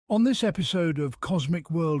On this episode of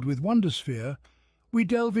Cosmic World with Wondersphere, we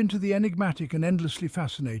delve into the enigmatic and endlessly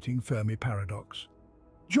fascinating Fermi Paradox.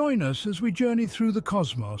 Join us as we journey through the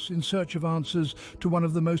cosmos in search of answers to one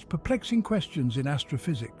of the most perplexing questions in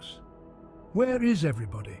astrophysics. Where is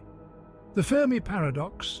everybody? The Fermi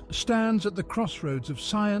Paradox stands at the crossroads of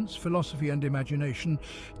science, philosophy and imagination,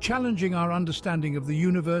 challenging our understanding of the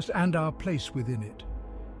universe and our place within it.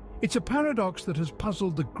 It's a paradox that has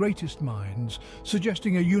puzzled the greatest minds,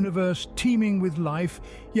 suggesting a universe teeming with life,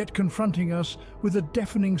 yet confronting us with a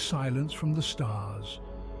deafening silence from the stars.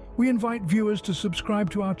 We invite viewers to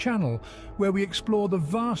subscribe to our channel, where we explore the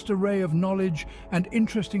vast array of knowledge and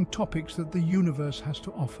interesting topics that the universe has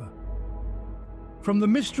to offer. From the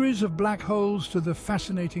mysteries of black holes to the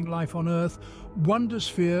fascinating life on Earth,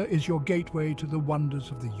 Wondersphere is your gateway to the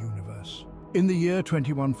wonders of the universe. In the year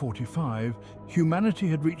 2145, humanity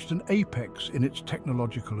had reached an apex in its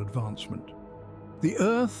technological advancement. The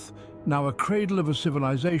Earth, now a cradle of a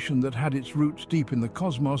civilization that had its roots deep in the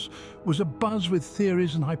cosmos, was abuzz with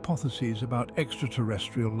theories and hypotheses about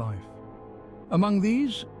extraterrestrial life. Among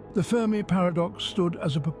these, the Fermi Paradox stood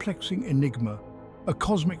as a perplexing enigma, a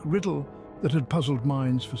cosmic riddle that had puzzled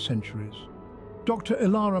minds for centuries. Dr.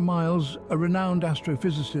 Ilara Miles, a renowned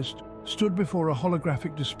astrophysicist, stood before a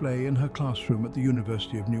holographic display in her classroom at the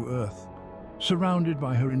University of New Earth, surrounded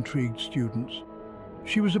by her intrigued students.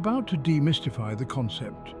 She was about to demystify the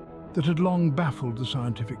concept that had long baffled the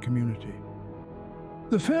scientific community.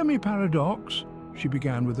 The Fermi Paradox, she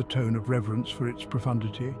began with a tone of reverence for its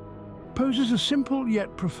profundity, poses a simple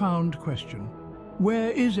yet profound question.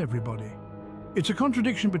 Where is everybody? It's a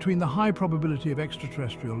contradiction between the high probability of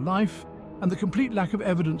extraterrestrial life and the complete lack of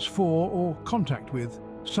evidence for or contact with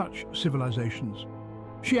such civilizations.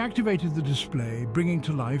 She activated the display, bringing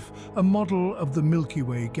to life a model of the Milky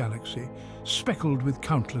Way galaxy, speckled with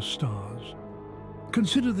countless stars.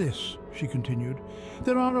 Consider this, she continued.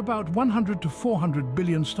 There are about 100 to 400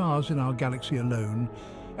 billion stars in our galaxy alone,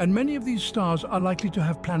 and many of these stars are likely to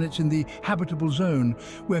have planets in the habitable zone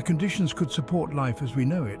where conditions could support life as we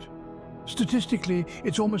know it. Statistically,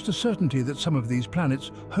 it's almost a certainty that some of these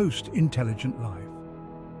planets host intelligent life.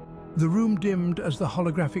 The room dimmed as the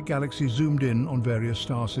holographic galaxy zoomed in on various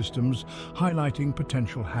star systems, highlighting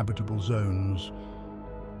potential habitable zones.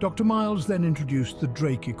 Dr. Miles then introduced the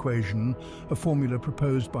Drake equation, a formula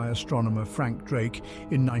proposed by astronomer Frank Drake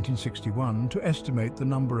in 1961 to estimate the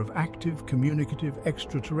number of active, communicative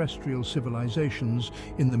extraterrestrial civilizations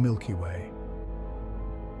in the Milky Way.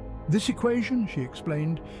 This equation, she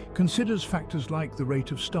explained, considers factors like the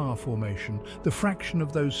rate of star formation, the fraction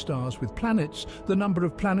of those stars with planets, the number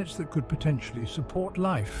of planets that could potentially support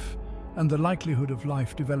life, and the likelihood of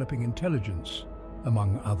life developing intelligence,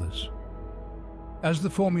 among others. As the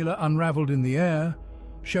formula unraveled in the air,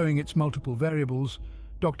 showing its multiple variables,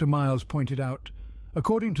 Dr. Miles pointed out,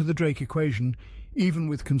 according to the Drake equation, even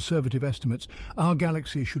with conservative estimates, our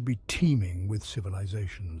galaxy should be teeming with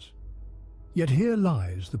civilizations. Yet here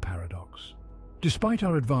lies the paradox. Despite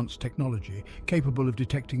our advanced technology, capable of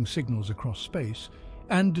detecting signals across space,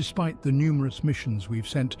 and despite the numerous missions we've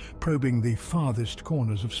sent probing the farthest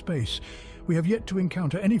corners of space, we have yet to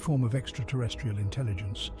encounter any form of extraterrestrial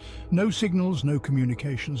intelligence. No signals, no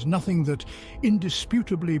communications, nothing that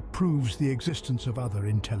indisputably proves the existence of other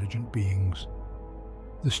intelligent beings.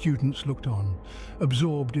 The students looked on,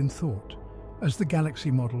 absorbed in thought, as the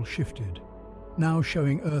galaxy model shifted, now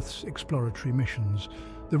showing Earth's exploratory missions,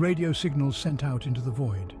 the radio signals sent out into the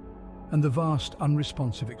void, and the vast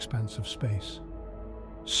unresponsive expanse of space.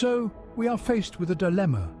 So, we are faced with a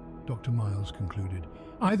dilemma, Dr. Miles concluded.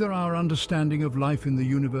 Either our understanding of life in the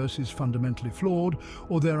universe is fundamentally flawed,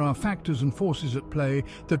 or there are factors and forces at play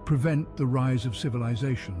that prevent the rise of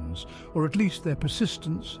civilizations, or at least their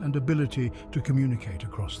persistence and ability to communicate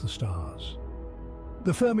across the stars.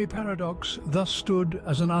 The Fermi Paradox thus stood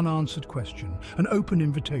as an unanswered question, an open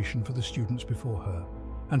invitation for the students before her,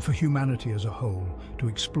 and for humanity as a whole to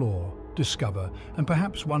explore, discover, and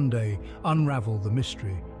perhaps one day unravel the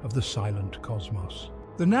mystery of the silent cosmos.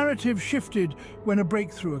 The narrative shifted when a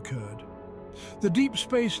breakthrough occurred. The Deep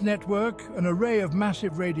Space Network, an array of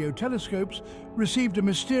massive radio telescopes, received a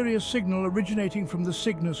mysterious signal originating from the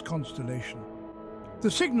Cygnus constellation. The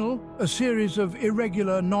signal, a series of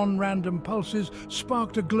irregular, non-random pulses,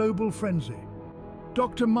 sparked a global frenzy.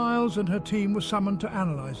 Dr. Miles and her team were summoned to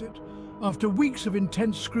analyze it. After weeks of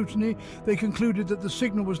intense scrutiny, they concluded that the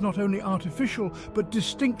signal was not only artificial, but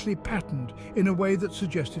distinctly patterned in a way that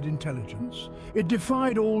suggested intelligence. It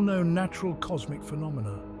defied all known natural cosmic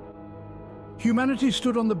phenomena. Humanity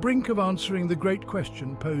stood on the brink of answering the great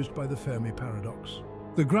question posed by the Fermi Paradox.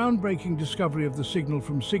 The groundbreaking discovery of the signal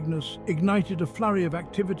from Cygnus ignited a flurry of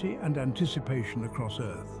activity and anticipation across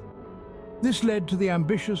Earth. This led to the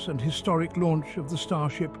ambitious and historic launch of the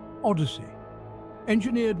starship Odyssey.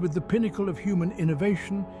 Engineered with the pinnacle of human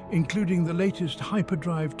innovation, including the latest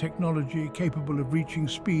hyperdrive technology capable of reaching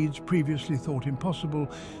speeds previously thought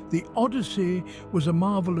impossible, the Odyssey was a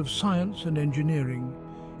marvel of science and engineering.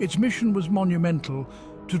 Its mission was monumental: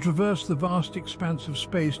 to traverse the vast expanse of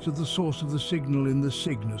space to the source of the signal in the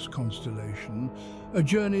Cygnus constellation, a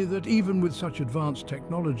journey that, even with such advanced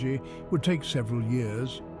technology, would take several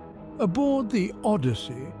years. Aboard the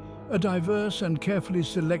Odyssey, a diverse and carefully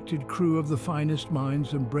selected crew of the finest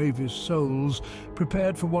minds and bravest souls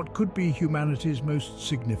prepared for what could be humanity's most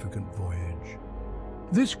significant voyage.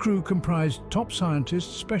 This crew comprised top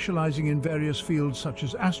scientists specializing in various fields such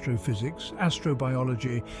as astrophysics,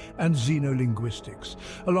 astrobiology, and xenolinguistics,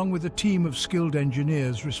 along with a team of skilled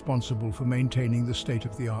engineers responsible for maintaining the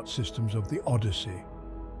state-of-the-art systems of the Odyssey.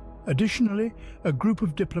 Additionally, a group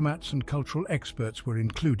of diplomats and cultural experts were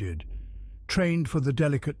included, trained for the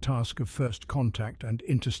delicate task of first contact and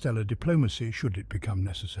interstellar diplomacy should it become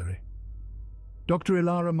necessary. Dr.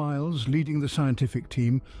 Ilara Miles, leading the scientific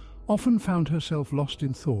team, often found herself lost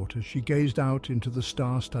in thought as she gazed out into the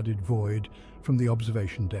star-studded void from the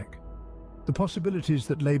observation deck. The possibilities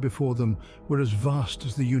that lay before them were as vast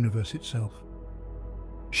as the universe itself.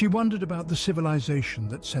 She wondered about the civilization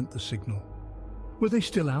that sent the signal. Were they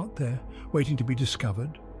still out there, waiting to be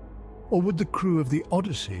discovered? Or would the crew of the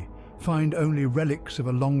Odyssey find only relics of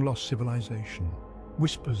a long-lost civilization,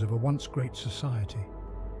 whispers of a once great society?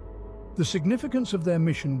 The significance of their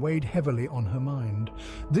mission weighed heavily on her mind.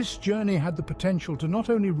 This journey had the potential to not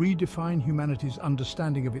only redefine humanity's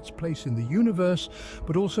understanding of its place in the universe,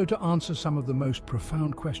 but also to answer some of the most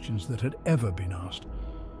profound questions that had ever been asked.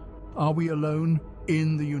 Are we alone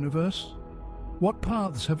in the universe? What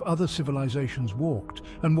paths have other civilizations walked,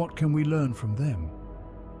 and what can we learn from them?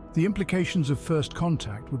 The implications of first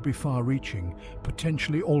contact would be far-reaching,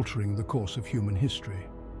 potentially altering the course of human history.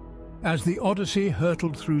 As the Odyssey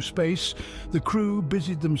hurtled through space, the crew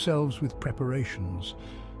busied themselves with preparations.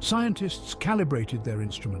 Scientists calibrated their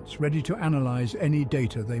instruments, ready to analyze any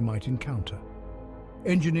data they might encounter.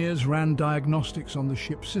 Engineers ran diagnostics on the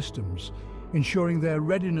ship's systems, ensuring their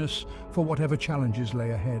readiness for whatever challenges lay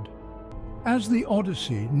ahead. As the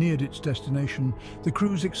Odyssey neared its destination, the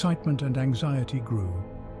crew's excitement and anxiety grew.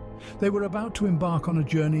 They were about to embark on a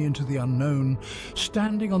journey into the unknown,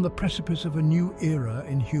 standing on the precipice of a new era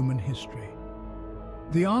in human history.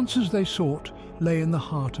 The answers they sought lay in the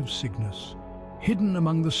heart of Cygnus, hidden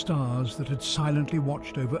among the stars that had silently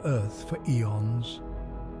watched over Earth for eons.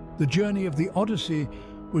 The journey of the Odyssey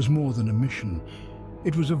was more than a mission.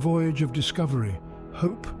 It was a voyage of discovery,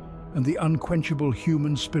 hope, and the unquenchable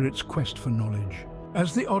human spirit's quest for knowledge.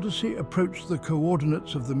 As the Odyssey approached the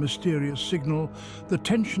coordinates of the mysterious signal, the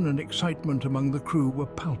tension and excitement among the crew were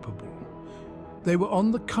palpable. They were on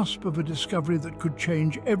the cusp of a discovery that could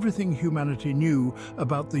change everything humanity knew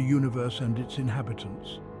about the universe and its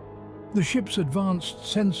inhabitants. The ship's advanced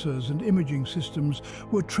sensors and imaging systems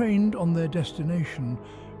were trained on their destination,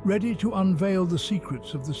 ready to unveil the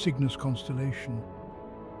secrets of the Cygnus constellation.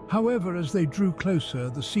 However, as they drew closer,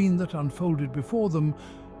 the scene that unfolded before them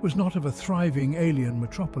was not of a thriving alien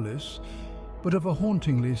metropolis, but of a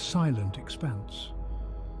hauntingly silent expanse.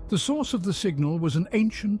 The source of the signal was an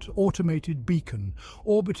ancient, automated beacon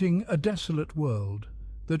orbiting a desolate world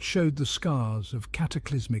that showed the scars of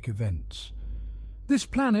cataclysmic events. This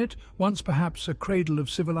planet, once perhaps a cradle of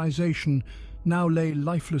civilization, now lay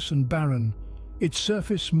lifeless and barren, its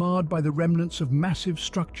surface marred by the remnants of massive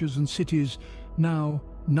structures and cities, now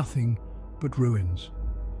nothing but ruins.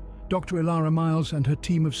 Dr. Ilara Miles and her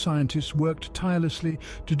team of scientists worked tirelessly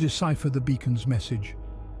to decipher the beacon's message.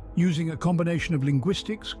 Using a combination of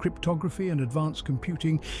linguistics, cryptography, and advanced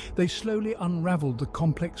computing, they slowly unraveled the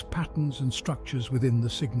complex patterns and structures within the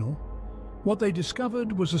signal. What they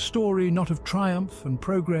discovered was a story not of triumph and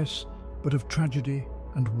progress, but of tragedy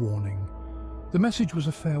and warning. The message was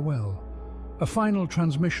a farewell, a final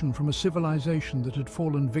transmission from a civilization that had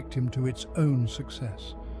fallen victim to its own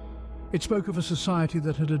success. It spoke of a society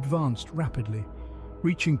that had advanced rapidly,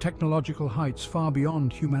 reaching technological heights far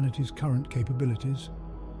beyond humanity's current capabilities.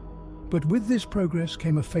 But with this progress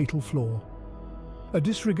came a fatal flaw: a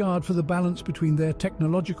disregard for the balance between their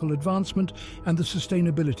technological advancement and the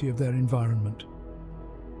sustainability of their environment.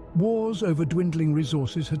 Wars over dwindling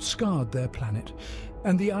resources had scarred their planet,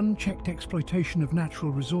 and the unchecked exploitation of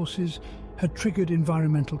natural resources had triggered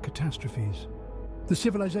environmental catastrophes. The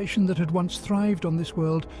civilization that had once thrived on this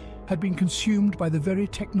world had been consumed by the very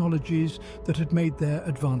technologies that had made their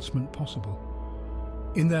advancement possible.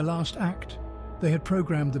 In their last act, they had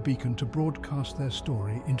programmed the beacon to broadcast their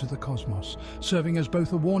story into the cosmos, serving as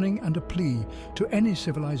both a warning and a plea to any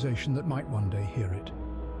civilization that might one day hear it.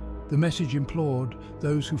 The message implored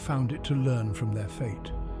those who found it to learn from their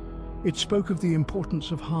fate. It spoke of the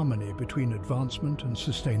importance of harmony between advancement and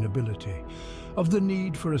sustainability, of the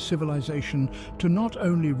need for a civilization to not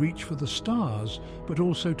only reach for the stars, but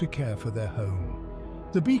also to care for their home.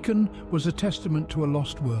 The beacon was a testament to a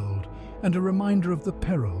lost world and a reminder of the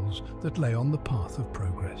perils that lay on the path of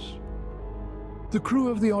progress. The crew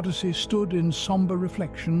of the Odyssey stood in somber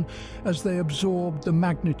reflection as they absorbed the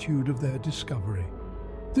magnitude of their discovery.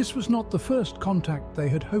 This was not the first contact they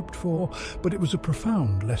had hoped for, but it was a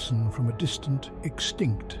profound lesson from a distant,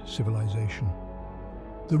 extinct civilization.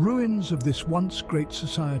 The ruins of this once great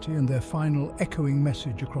society and their final echoing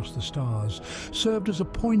message across the stars served as a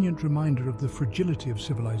poignant reminder of the fragility of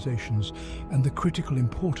civilizations and the critical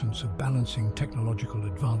importance of balancing technological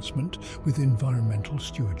advancement with environmental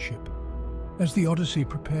stewardship. As the Odyssey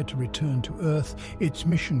prepared to return to Earth, its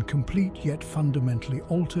mission complete yet fundamentally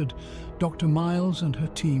altered, Dr. Miles and her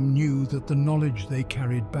team knew that the knowledge they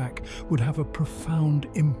carried back would have a profound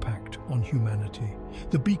impact on humanity.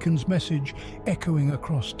 The beacon's message, echoing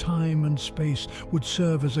across time and space, would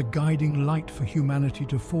serve as a guiding light for humanity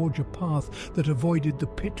to forge a path that avoided the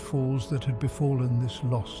pitfalls that had befallen this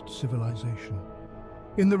lost civilization.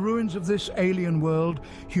 In the ruins of this alien world,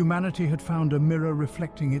 humanity had found a mirror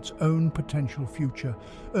reflecting its own potential future,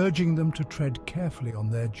 urging them to tread carefully on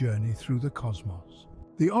their journey through the cosmos.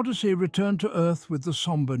 The Odyssey returned to Earth with the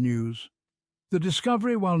somber news. The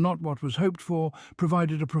discovery, while not what was hoped for,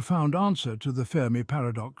 provided a profound answer to the Fermi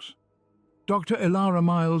Paradox. Dr. Elara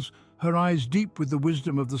Miles, her eyes deep with the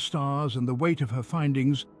wisdom of the stars and the weight of her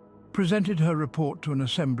findings, presented her report to an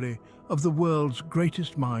assembly of the world's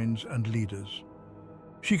greatest minds and leaders.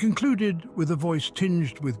 She concluded, with a voice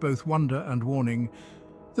tinged with both wonder and warning,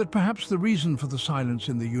 that perhaps the reason for the silence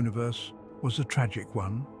in the universe was a tragic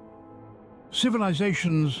one.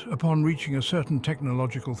 Civilizations, upon reaching a certain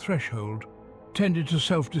technological threshold, tended to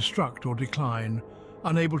self-destruct or decline,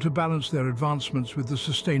 unable to balance their advancements with the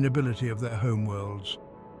sustainability of their homeworlds.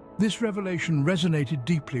 This revelation resonated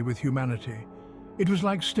deeply with humanity. It was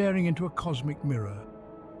like staring into a cosmic mirror,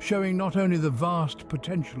 showing not only the vast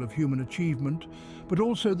potential of human achievement, but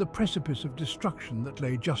also the precipice of destruction that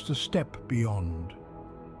lay just a step beyond.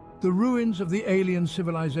 The ruins of the alien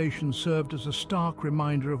civilization served as a stark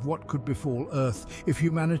reminder of what could befall Earth if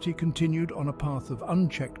humanity continued on a path of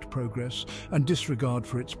unchecked progress and disregard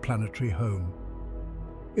for its planetary home.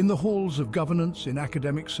 In the halls of governance, in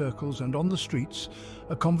academic circles, and on the streets,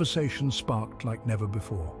 a conversation sparked like never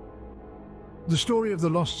before. The story of the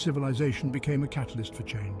lost civilization became a catalyst for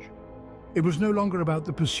change. It was no longer about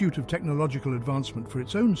the pursuit of technological advancement for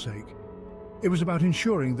its own sake. It was about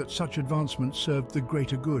ensuring that such advancement served the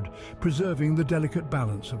greater good, preserving the delicate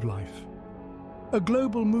balance of life. A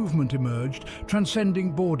global movement emerged,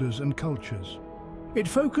 transcending borders and cultures. It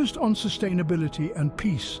focused on sustainability and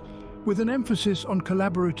peace, with an emphasis on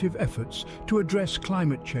collaborative efforts to address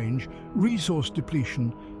climate change, resource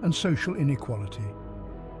depletion, and social inequality.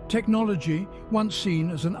 Technology, once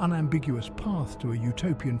seen as an unambiguous path to a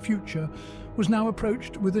utopian future, was now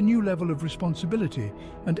approached with a new level of responsibility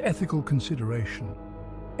and ethical consideration.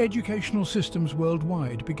 Educational systems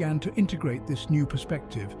worldwide began to integrate this new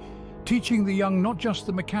perspective, teaching the young not just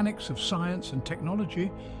the mechanics of science and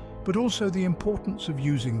technology, but also the importance of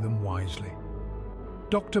using them wisely.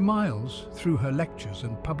 Dr. Miles, through her lectures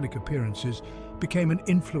and public appearances, became an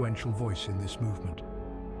influential voice in this movement.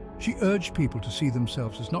 She urged people to see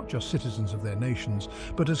themselves as not just citizens of their nations,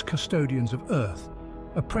 but as custodians of Earth,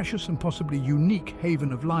 a precious and possibly unique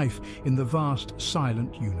haven of life in the vast,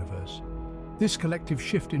 silent universe. This collective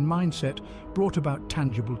shift in mindset brought about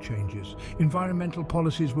tangible changes. Environmental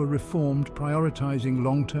policies were reformed, prioritizing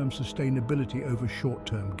long-term sustainability over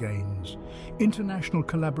short-term gains. International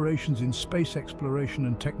collaborations in space exploration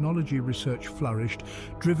and technology research flourished,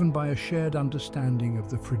 driven by a shared understanding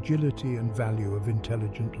of the fragility and value of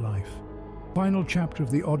intelligent life. The final chapter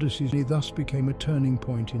of the Odyssey thus became a turning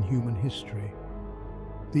point in human history.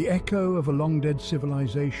 The echo of a long-dead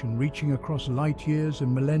civilization reaching across light years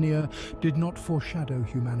and millennia did not foreshadow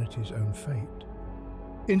humanity's own fate.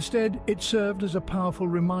 Instead, it served as a powerful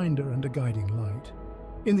reminder and a guiding light.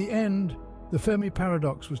 In the end, the Fermi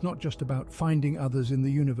Paradox was not just about finding others in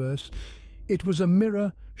the universe, it was a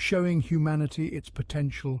mirror showing humanity its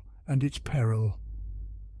potential and its peril.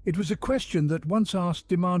 It was a question that, once asked,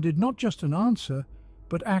 demanded not just an answer,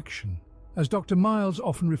 but action. As Dr. Miles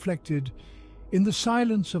often reflected, in the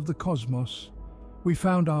silence of the cosmos, we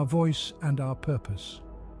found our voice and our purpose.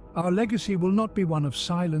 Our legacy will not be one of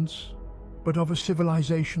silence, but of a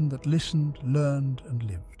civilization that listened, learned, and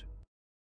lived.